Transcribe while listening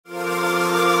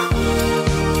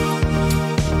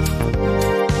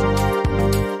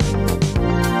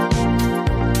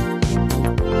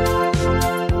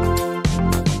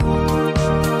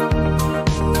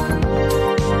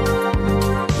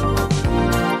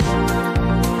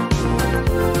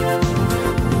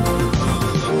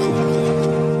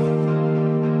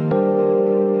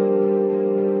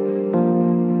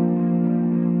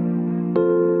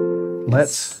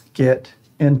let's get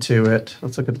into it.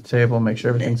 Let's look at the table, make sure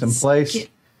everything's in place.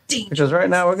 Because right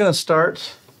now we're going to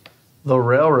start the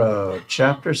railroad,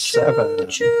 chapter 7.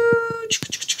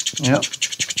 Yep.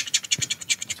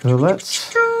 So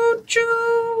let's.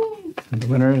 And the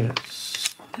winner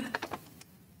is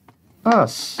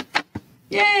us.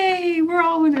 Yay! We're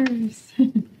all winners.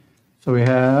 So we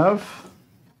have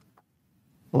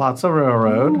lots of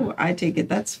railroad. Ooh, I take it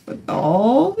that's what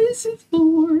all this is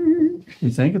for. You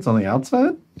think it's on the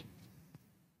outside?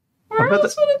 Where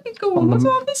else would it be going? What's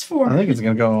all this for? I think it's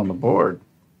going to go on the board.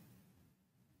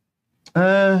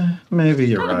 Maybe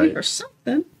you're right. Or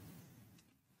something.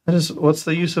 What's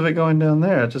the use of it going down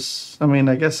there? I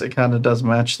guess it kind of does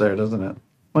match there, doesn't it?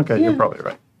 Okay, yeah. You're probably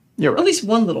right. You're right. At least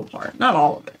one little part, not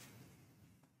all of it.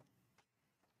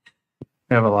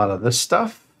 We have a lot of this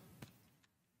stuff.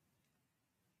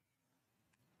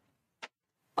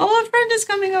 Oh, a friend is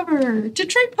coming over to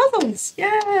trade puzzles.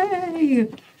 Yay!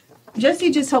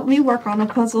 Jesse just helped me work on a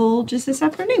puzzle just this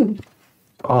afternoon.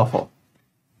 Awful.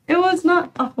 It was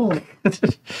not awful.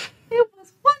 It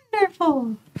was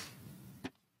wonderful.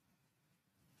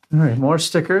 All right, more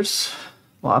stickers.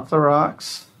 Lots of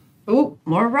rocks. Oh,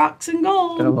 more rocks and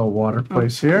gold. Got a little water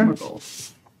place here. More gold.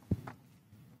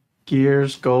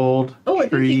 Gears, gold,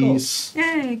 trees. Gold.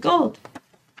 Yay, gold.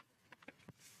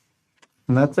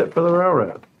 And that's it for the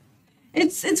railroad.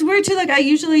 It's weird too, like I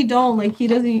usually don't, like he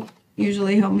doesn't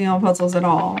usually help me on puzzles at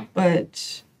all,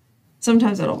 but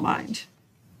sometimes I don't mind.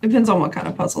 Depends on what kind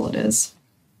of puzzle it is.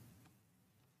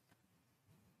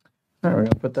 All right, we're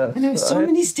going to put that aside. And there's so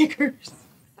many stickers.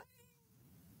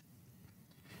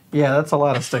 Yeah, that's a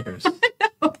lot of stickers. I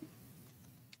know.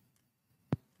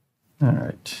 All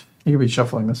right. You can be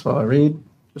shuffling this while I read.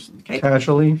 Just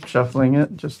casually shuffling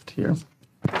it just here.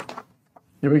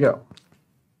 Here we go.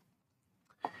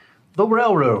 The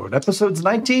Railroad, episodes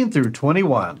 19 through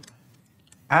 21.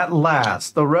 At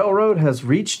last, the railroad has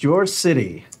reached your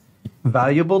city.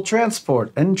 Valuable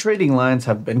transport and trading lines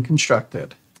have been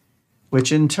constructed,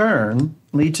 which in turn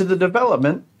lead to the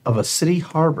development of a city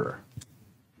harbor.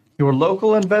 Your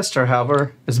local investor,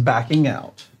 however, is backing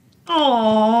out.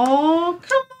 Oh,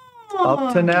 come on.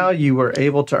 Up to now, you were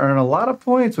able to earn a lot of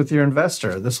points with your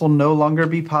investor. This will no longer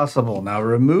be possible. Now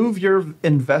remove your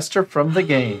investor from the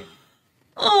game.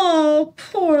 Oh,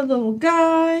 poor little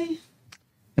guy.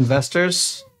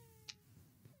 Investors,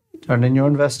 turn in your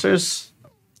investors.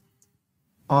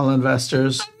 All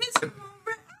investors.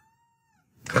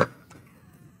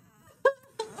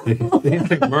 They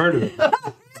think murder.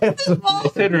 They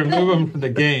said remove him from the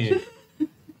game.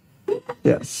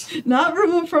 Yes. Not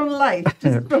remove from life,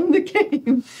 just from the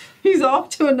game. He's off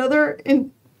to another,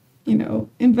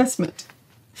 investment.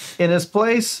 In his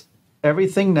place,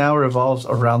 everything now revolves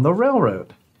around the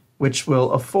railroad, which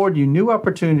will afford you new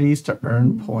opportunities to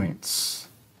earn points.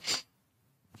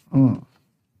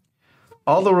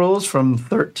 All the rules from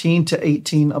 13 to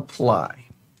 18 apply.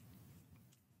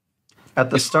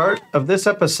 At the start of this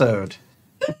episode...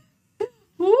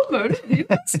 Who voted the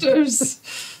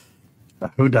investors?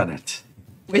 Who done it?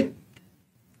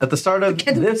 At the start of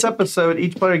this episode,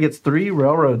 each player gets 3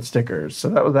 railroad stickers. So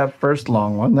that was that first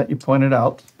long one that you pointed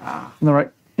out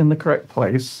in the correct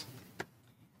place.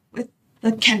 With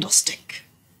the candlestick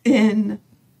in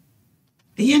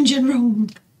the engine room.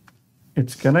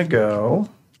 It's gonna go.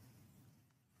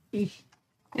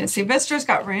 Yes, the investors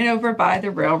got ran over by the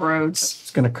railroads.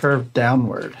 It's gonna curve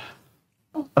downward.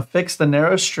 Affix the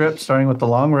narrow strip starting with the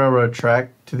long railroad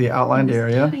track to the outlined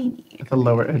area at the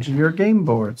lower edge of your game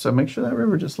board. So make sure that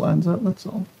river just lines up, that's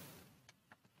all.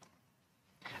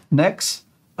 Next,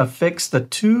 affix the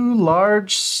 2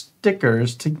 large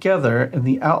stickers together in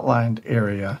the outlined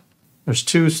area. There's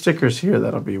 2 stickers here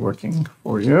that'll be working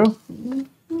for you.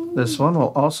 This one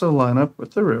will also line up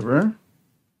with the river.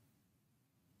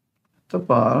 At the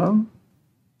bottom.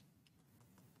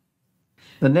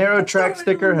 The narrow track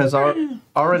sticker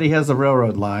already has the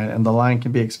railroad line, and the line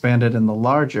can be expanded in the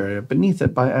large area beneath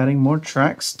it by adding more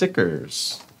track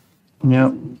stickers.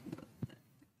 Yep.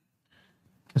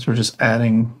 Guess we're just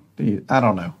adding the... I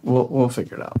don't know. We'll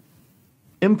figure it out.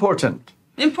 Important.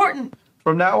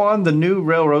 From now on, the new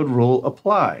railroad rule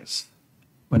applies.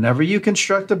 Whenever you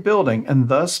construct a building and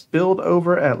thus build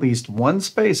over at least one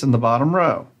space in the bottom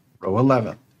row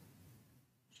 11.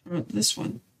 This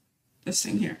one. This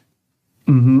thing here.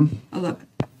 11.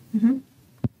 Mm-hmm.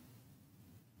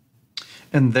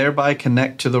 And thereby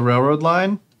connect to the railroad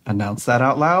line, announce that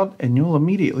out loud, and you'll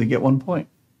immediately get 1 point.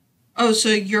 Oh, so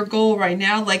your goal right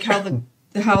now, like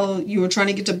how you were trying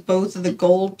to get to both of the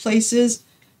gold places,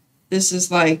 this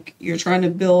is like you're trying to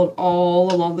build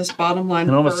all along this bottom line.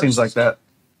 It almost seems like that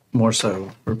more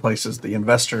so replaces the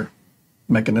investor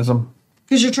mechanism.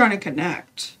 Because you're trying to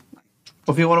connect.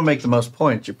 Well, if you want to make the most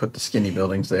points, you put the skinny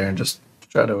buildings there and just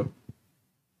try to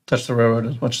touch the railroad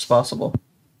as much as possible.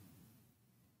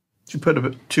 If you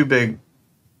put too big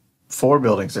 4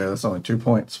 buildings there, that's only 2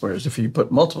 points. Whereas if you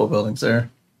put multiple buildings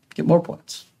there, you get more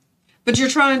points. But you're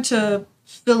trying to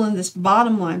fill in this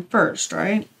bottom line first,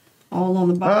 right? All on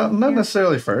the bottom. Not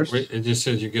necessarily first. It just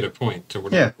says you get a point. So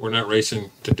we're not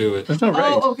racing to do it. There's no race.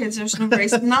 Oh, okay. So there's no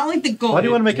race. Not like the goal. Why do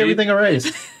you want to make everything a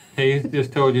race? He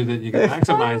just told you that you can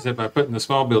maximize it by putting the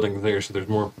small buildings there, so there's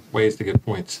more ways to get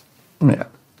points. Yeah.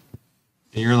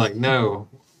 And you're like, no,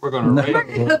 we're going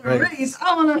to race.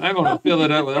 I'm going to fill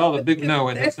it up with all the big no,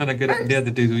 and it's not a good idea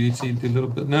to do. You see a little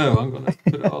bit. No, I'm going to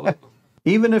put it all up.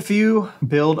 Even if you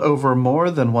build over more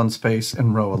than one space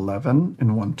in row 11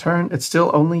 in one turn, it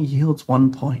still only yields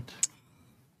 1 point.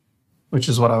 Which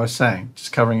is what I was saying.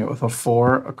 Just covering it with a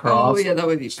 4 across. Oh, yeah, that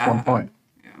would be bad. 1 point.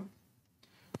 Yeah.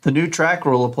 The new track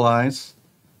rule applies.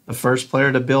 The first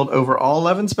player to build over all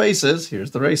 11 spaces, here's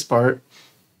the race part,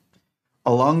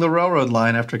 along the railroad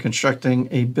line after constructing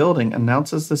a building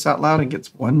announces this out loud and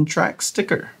gets 1 track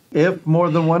sticker. If more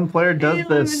than one player does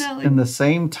this in the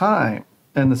same time,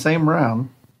 in the same round,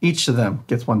 each of them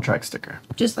gets 1 track sticker.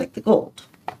 Just like the gold.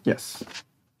 Yes.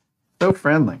 So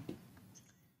friendly.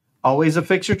 Always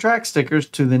affix your track stickers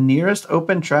to the nearest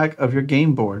open track of your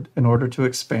game board in order to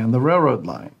expand the railroad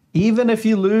line. Even if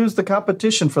you lose the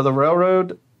competition for the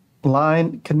railroad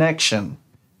line connection,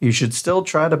 you should still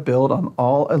try to build on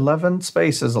all 11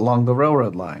 spaces along the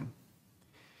railroad line.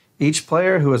 Each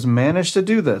player who has managed to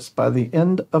do this by the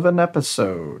end of an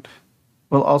episode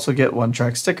will also get 1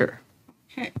 track sticker.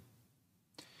 Okay.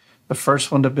 The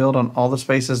first one to build on all the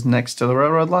spaces next to the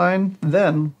railroad line,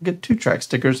 then get 2 track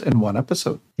stickers in 1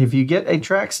 episode. If you get a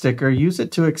track sticker, use it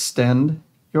to extend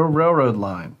your railroad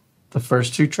line. The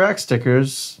first 2 track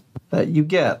stickers that you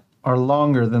get are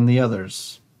longer than the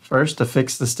others. First,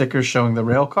 affix the sticker showing the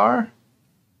rail car.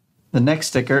 The next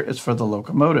sticker is for the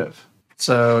locomotive.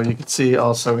 So you can see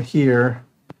also here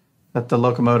that the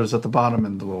locomotive's at the bottom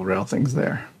and the little rail thing's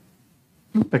there.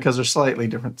 Because they're slightly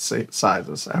different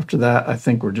sizes. After that, I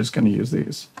think we're just going to use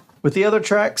these. With the other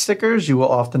track stickers, you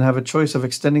will often have a choice of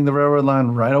extending the railroad line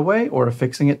right away or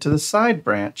affixing it to the side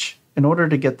branch in order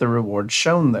to get the reward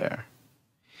shown there.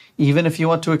 Even if you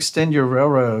want to extend your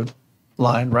railroad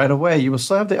line right away, you will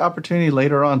still have the opportunity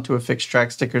later on to affix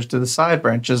track stickers to the side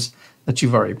branches that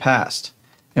you've already passed.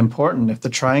 Important, if the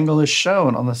triangle is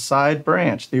shown on the side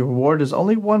branch, the reward is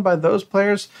only won by those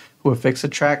players who affix a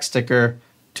track sticker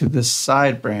to this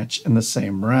side branch in the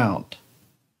same round.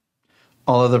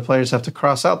 All other players have to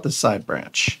cross out this side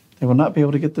branch. They will not be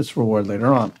able to get this reward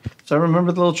later on. So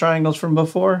remember the little triangles from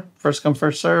before? First come,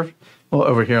 first served? Well,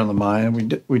 over here on the Maya,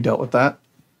 we dealt with that.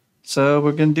 So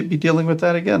we're going to be dealing with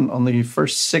that again on the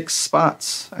first 6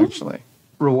 spots, actually.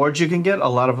 Rewards you can get, a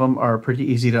lot of them are pretty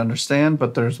easy to understand,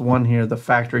 but there's one here, the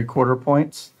factory quarter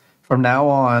points. From now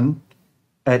on,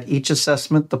 at each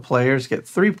assessment, the players get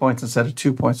 3 points instead of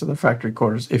 2 points of the factory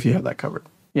quarters, if you have that covered.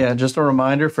 Yeah, just a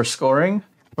reminder for scoring.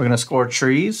 We're going to score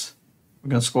trees. We're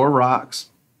going to score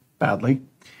rocks, badly.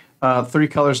 3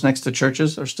 colors next to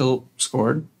churches are still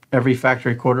scored. Every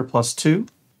factory quarter plus 2.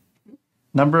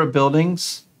 Number of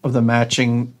buildings of the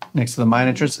matching next to the mine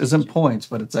entrance isn't points,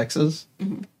 but it's X's.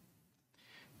 Mm-hmm.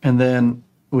 And then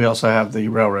we also have the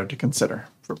railroad to consider.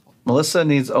 Melissa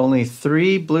needs only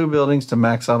 3 blue buildings to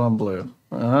max out on blue.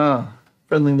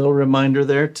 Friendly little reminder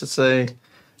there to say,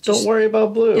 don't worry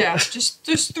about blue. Yeah,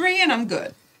 just 3 and I'm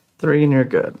good. 3 and you're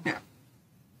good. Yeah.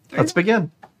 Let's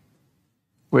begin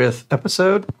with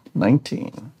episode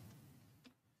 19.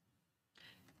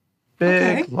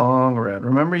 Big, long red.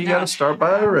 Remember, you got to start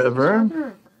by a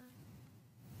river.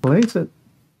 Place it.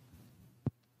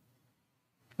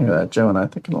 Look at that, Joe and I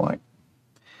thinking alike.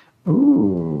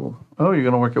 Ooh. Oh, you're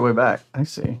going to work your way back. I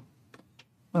see.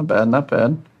 Not bad, not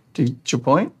bad. Did you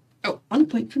point? Oh, 1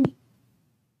 point for me.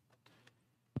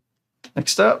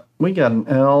 Next up, we got an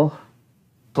L.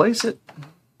 Place it.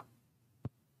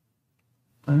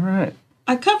 All right.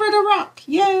 I covered a rock.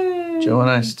 Yay! Joe and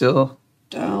I still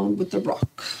down with the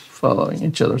rock. Following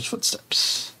each other's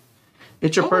footsteps.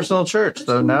 It's your personal church,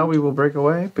 though now we will break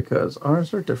away because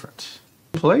ours are different.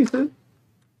 Place it.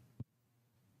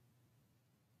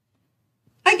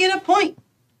 I get a point.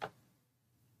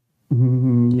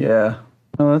 Yeah.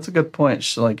 Oh, that's a good point.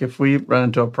 So, like, if we run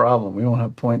into a problem, we won't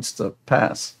have points to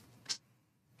pass. So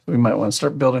we might want to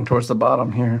start building towards the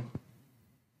bottom here.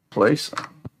 Place.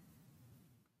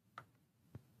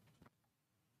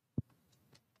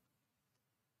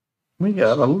 We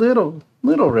got a little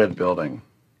red building.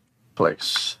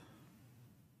 Place.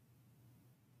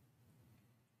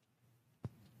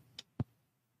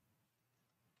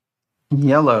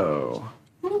 Yellow.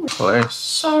 Place.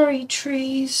 Sorry,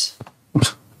 trees.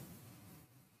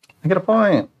 I get a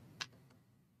point.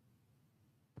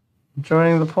 I'm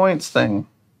joining the points thing.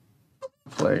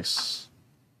 Place.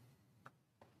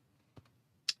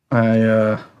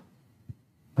 I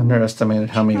underestimated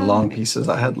how many long pieces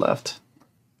I had left.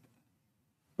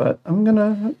 But I'm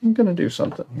gonna do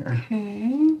something here.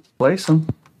 Okay. Place them.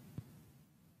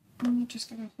 I'm just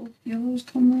gonna hope yellows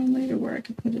come around later where I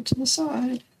can put it to the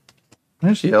side.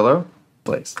 There's yellow.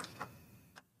 Place.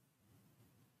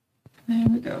 There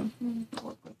we go.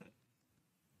 Work with it.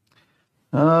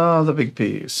 Oh, the big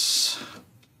piece.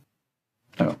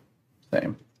 Oh,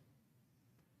 same.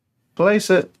 Place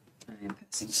it. I am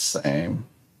passing. Same.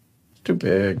 It's too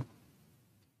big.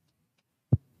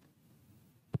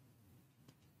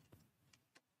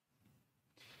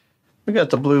 We got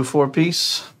the blue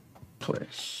 4-piece.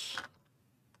 Place.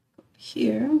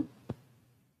 Here.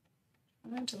 I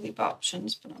meant to leave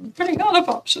options, but I'm running out of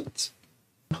options.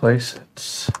 Place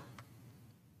it.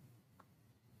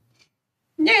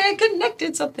 Yeah, I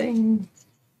connected something.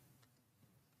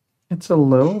 It's a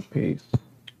little piece.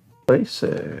 Place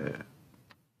it.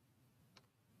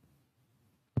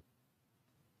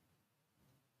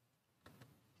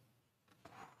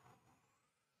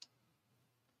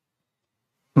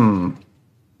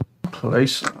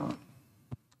 Place it.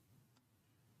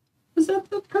 Is that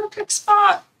the perfect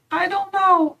spot? I don't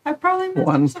know. I probably missed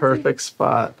One something. perfect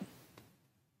spot.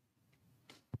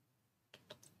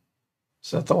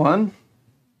 Is that the one?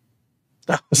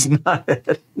 That was not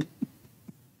it.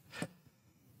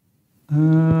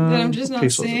 Then I'm just not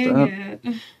piece was seeing that?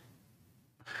 it.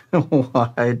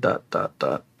 Why dot dot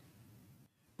dot?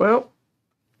 Well,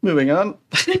 moving on.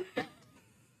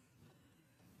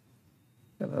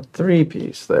 Got a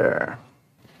 3-piece there.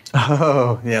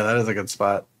 Oh, yeah, that is a good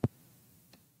spot.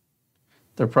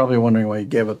 They're probably wondering why you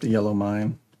gave up the yellow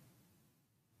mine.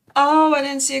 Oh, I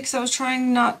didn't see it because I was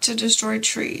trying not to destroy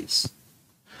trees.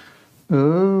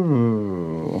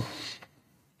 Ooh.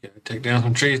 Gotta take down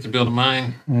some trees to build a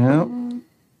mine. Yep.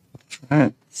 That's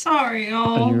right. Sorry,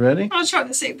 y'all. Are you ready? I was trying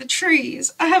to save the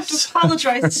trees. I have to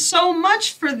apologize so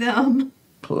much for them.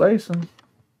 Place them.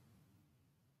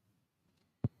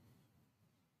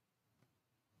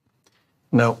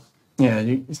 No. Yeah,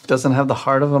 it doesn't have the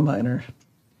heart of a miner.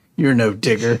 You're no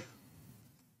digger.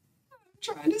 I'm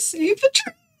trying to save the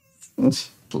trees.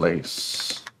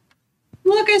 Place.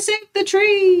 Look, I saved the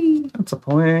tree. That's a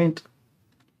point.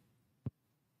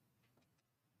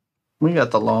 We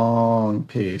got the long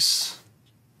piece.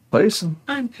 Place them.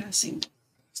 I'm passing.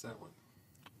 That's that one.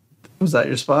 Was that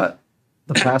your spot?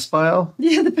 The pass file?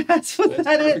 Yeah, the pass was That's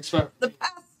that perfect it. spot. The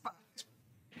pass.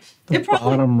 The It probably-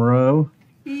 bottom row?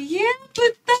 Yeah,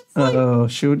 but that's like Oh,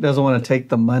 she doesn't want to take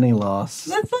the money loss.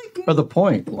 that's like Or the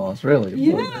point loss, really.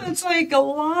 yeah, it's like a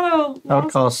lot of. That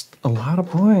would cost a lot of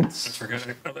I points. forgot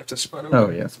I left a spot over. Oh,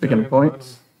 yeah. Speaking of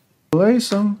points, place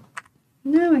them.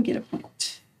 Now I get a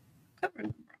point. Covered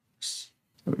the rocks.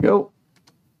 There we go.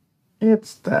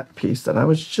 It's that piece that I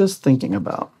was just thinking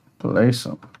about. Place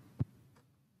them.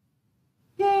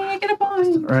 Yay, I get a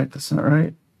point. Right, that's not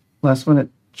right. Last minute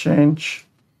change.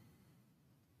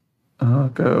 I'll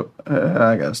go.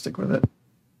 I gotta stick with it.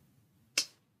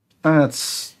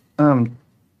 That's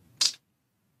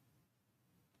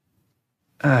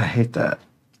I hate that.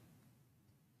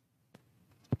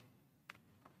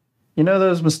 You know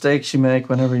those mistakes you make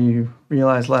whenever you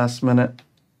realize last minute?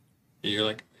 You're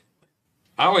like,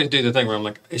 I always do the thing where I'm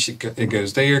like, it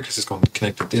goes there because it's going to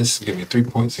connect to this, give me 3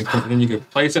 points, and then you go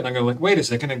place it, and I go like, wait a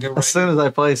second, and go right. As soon as I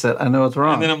place it, I know it's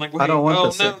wrong. And then I'm like, wait, I don't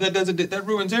want this. no, that doesn't. That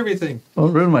ruins everything. Well,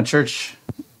 it ruined my church.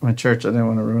 My church. I didn't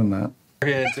want to ruin that.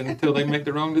 Heads until they make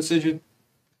the wrong decision.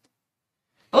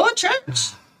 Oh,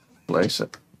 church. Place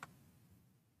it.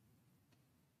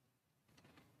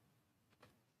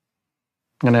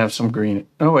 I'm gonna have some green.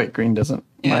 Oh wait, green doesn't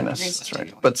Yeah, minus. green's That's not right.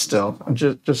 taking But still, I'm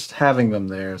just having them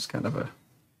there is kind of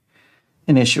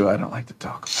an issue I don't like to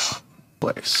talk about.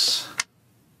 Place.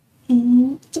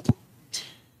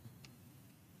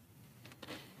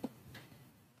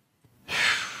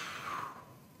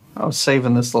 I was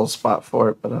saving this little spot for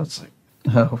it, but I was like,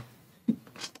 no.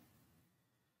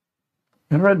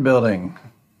 And red building.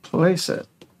 Place it.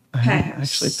 I'm Pass.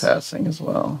 actually passing as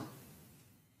well.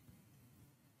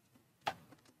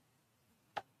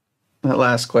 That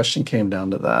last question came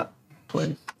down to that.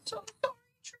 Place.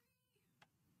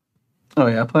 Oh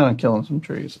yeah, I plan on killing some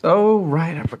trees. Oh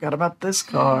right, I forgot about this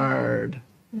card.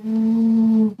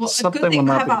 Well, a Something good thing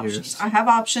will I not have be options. used. I have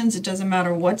options. It doesn't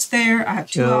matter what's there. I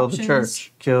have two Kill options. the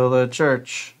church. Kill the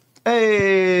church.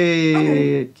 Hey,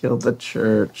 Okay. it killed the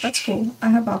church. That's cool. I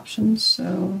have options,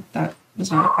 so that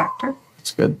was not a factor.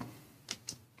 That's good.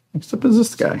 Next up is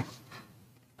this guy.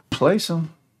 Place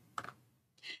him.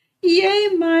 Yay,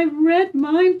 my red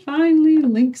mine finally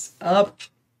links up.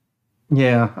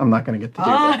 Yeah, I'm not going to get to do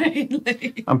that.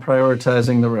 Finally. I'm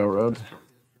prioritizing the railroad.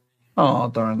 Oh,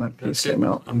 darn, that piece That's it. came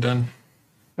out. I'm done.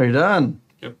 Are you done?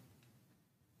 Yep.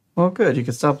 Well, good. You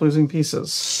can stop losing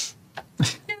pieces.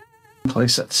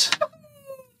 Place it.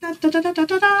 Da, da, da, da,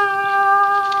 da,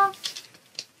 da.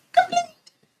 Complete.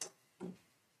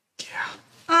 Yeah.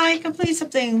 I complete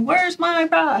something. Where's my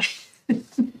prize?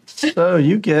 So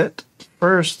you get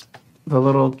first the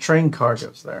little train car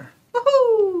goes there.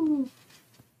 Woohoo!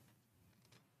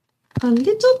 A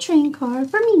little train car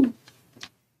for me.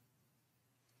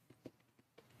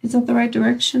 Is that the right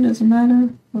direction? Does it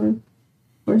matter? Or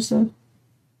where's the...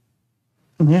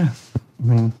 Yeah. I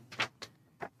mean,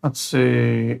 let's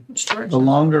see. Which direction? The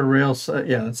longer rail set.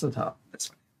 Yeah, that's the top. That's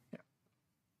fine. Yeah.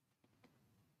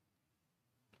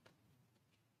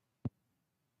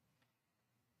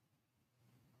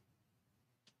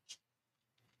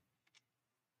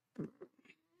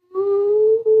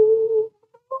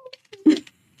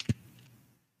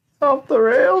 Off the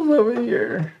rails over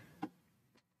here.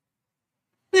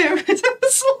 There it is.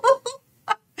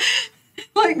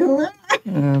 Like,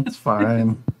 That's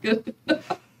fine. good. All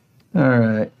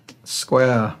right.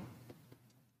 Square.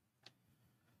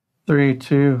 3,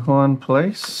 2, 1,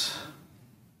 place.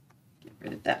 Get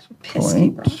rid of that pesky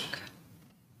Point. rock.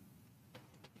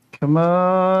 Come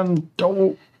on.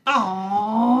 Oh.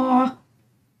 Aww.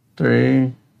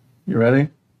 3. You ready?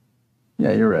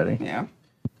 Yeah, you're ready. Yeah.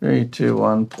 3, 2,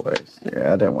 1, place.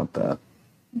 Yeah, I didn't want that.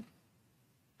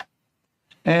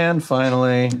 And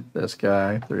finally, this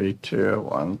guy. 3, 2,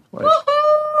 1, place.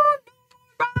 Woohoo!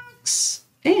 Rocks!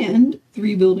 And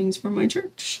 3 buildings for my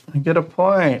church. I get a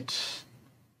point.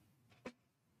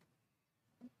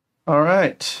 All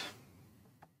right.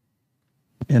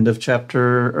 End of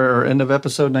chapter, or end of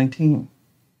episode 19.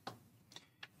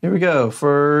 Here we go.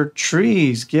 For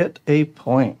trees, get a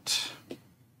point.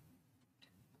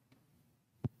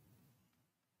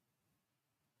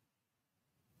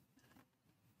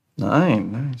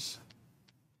 Nine, nice.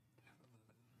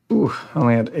 Ooh, I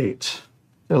only had 8.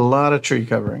 Did a lot of tree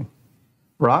covering.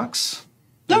 Rocks?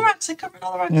 No rocks. I covered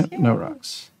all the rocks. Yeah, Yeah. no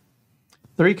rocks.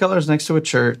 3 colors next to a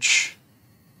church.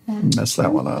 Messed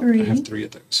that one up. I 3. have 3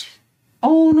 of those.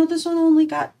 Oh no, this one only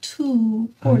got 2.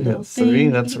 Poor Oh, you got little 3?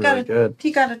 thing. That's He got really a- good.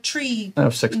 He got a tree. I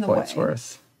have 6 in the points way.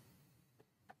 worth.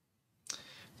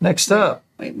 Next up,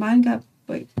 Wait, mine got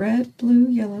red, blue,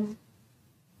 yellow,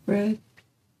 red,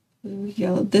 blue,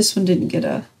 yellow. This one didn't get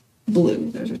a blue.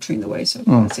 There's a tree in the way, so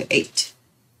that's at 8.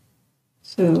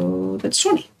 So that's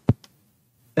 20.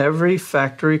 every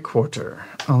factory quarter.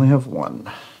 I only have 1.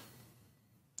 I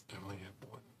only have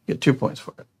 1. Get 2 points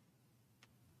for it.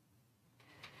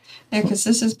 Yeah, because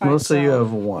this is by Melissa, itself. you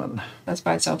have 1. That's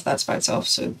by itself. That's by itself.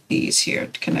 So these here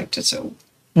connected. So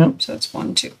Yep. so that's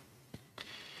 1, 2.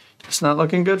 It's not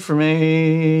looking good for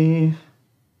me.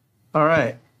 All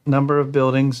right. Number of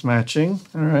buildings matching.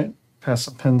 All right. Pass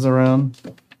some pens around.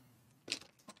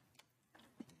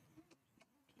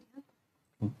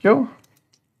 Thank you.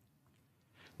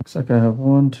 Looks like I have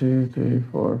 1, 2, 3,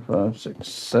 4, 5, 6,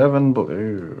 7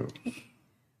 blue.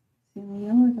 In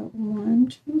yellow, I got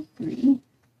 1, 2, 3.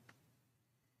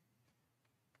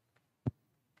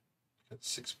 Got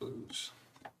 6 blues.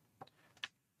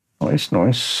 Nice,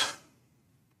 nice.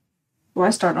 Well,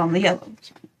 I start on the yellow.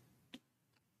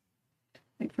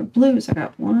 Like for blues, I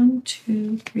got 1,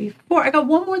 2, 3, 4. I got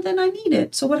 1 more than I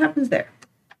needed. So what happens there?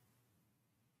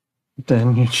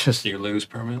 Then you just, You lose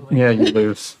permanently. yeah, you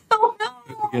lose. Oh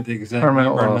You no! get the exact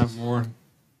Permanent number, loss. not more.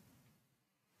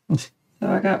 So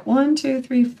I got 1, 2,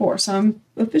 3, 4. So I'm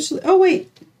officially. Oh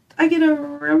wait, I get a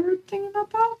railroad thing in my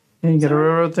pop. Yeah, you get a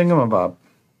railroad thingamabob.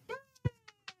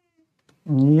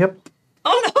 Yep.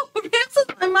 Oh no!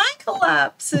 My mind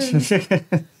collapses.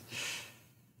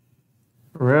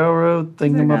 Railroad I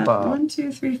got thingamabob. 1,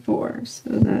 2, 3, 4. So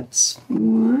that's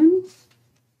 1,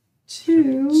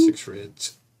 2, 6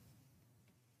 reds.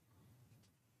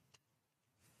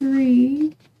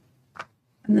 3,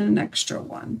 and then an extra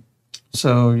 1.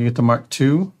 So you get to mark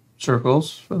 2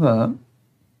 circles for that.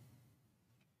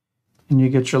 And you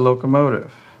get your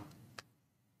locomotive.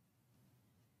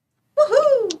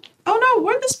 Woohoo! Oh no!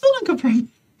 Where'd this building come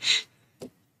from?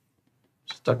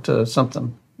 Stuck to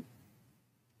something.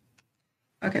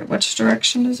 Okay, which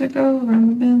direction does it go? Around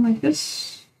the bend like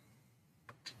this?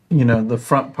 You know, the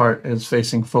front part is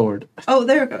facing forward. Oh,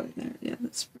 there it goes. There, yeah,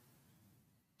 that's.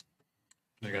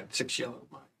 I got 6 yellow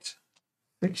lines.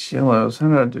 6 yellows. How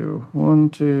did I do? 1,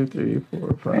 2, 3, 4,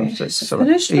 5, Right, 6, so 7,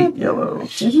 finish 8 up.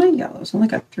 yellows. Did my yellows? Only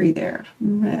got 3 there.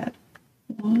 Red.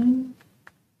 1.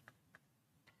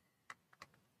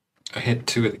 I hit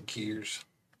 2 of the gears.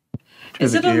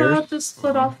 Is it allowed to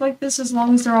split off like this as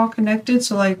long as they're all connected?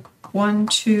 So like 1,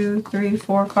 2, 3,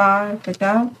 4, 5, like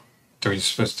that? So are you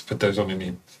supposed to put those on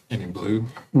any blue?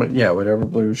 But yeah, whatever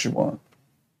blues you want.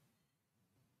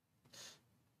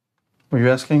 Were you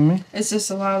asking me? Is this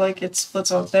allowed like it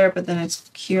splits off there, but then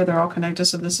it's here, they're all connected,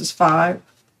 so this is 5.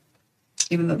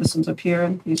 Even though this one's up here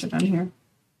and these are down here.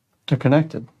 They're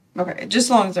connected. Okay, just as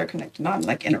long as they're connected, not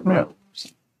like in a row.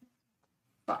 Yeah.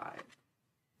 5.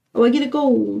 Oh, I get a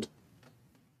gold.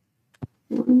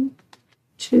 1,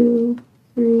 2,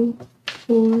 3,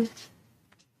 4,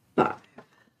 5.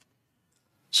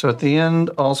 So at the end,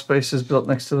 all spaces built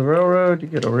next to the railroad, you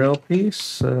get a rail piece.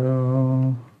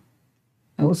 So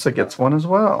Melissa gets one as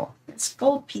well. It's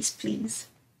gold piece, please.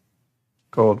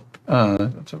 Gold.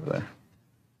 That's over there.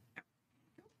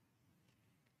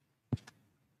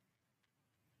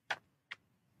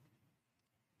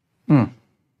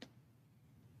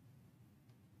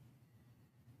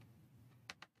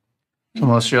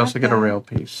 Unless you also get a rail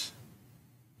piece.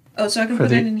 Oh, so I can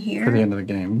put it in here? For the end of the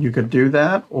game. You could do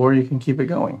that, or you can keep it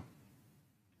going.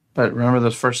 But remember,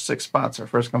 those first 6 spots are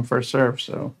first come, first serve,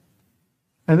 so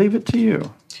I leave it to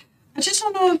you. I just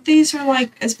don't know if these are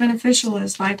like as beneficial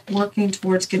as like working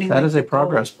towards getting That like, is a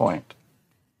progress point.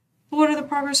 But what are the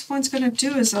progress points going to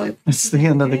do? Is like It's the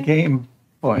end of the game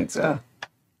points, yeah.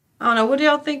 I don't know. What do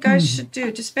y'all think I should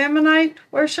do? To Spamonite?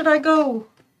 Where should I go?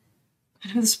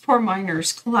 I know this poor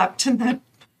miner's clapped in that.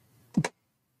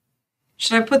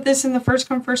 Should I put this in the first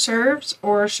come first serves,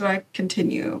 or should I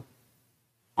continue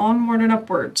onward and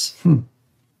upwards?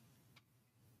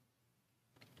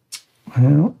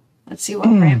 Well, Let's see what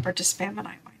Rampart to Spamonite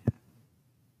might have.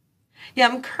 Yeah,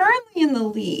 I'm currently in the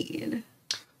lead.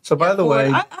 so by the way,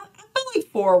 I feel like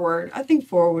forward. I think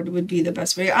forward would be the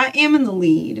best way. I am in the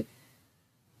lead.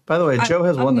 Joe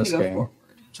has won this go game. forward.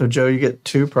 So Joe, you get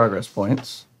 2 progress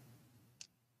points.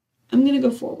 I'm going to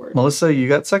go forward. Melissa, you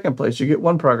got second place. You get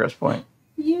 1 progress point.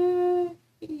 Yay.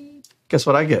 Guess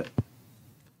what I get?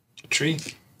 A tree.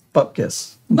 Butt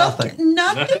kiss. Nothing.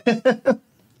 Nothing?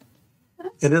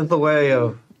 It is the way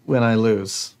of when I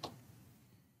lose.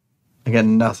 I get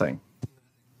nothing.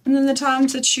 And then the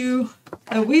times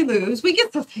that we lose, we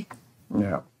get something.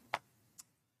 Yeah.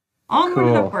 Onward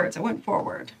and Cool. upwards. I went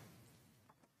forward.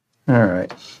 All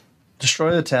right.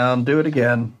 Destroy the town. Do it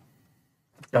again.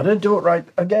 Gotta do it right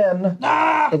again.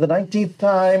 For the 19th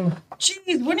time.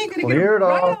 Jeez, when are you going to Clear get it it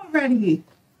right off. already?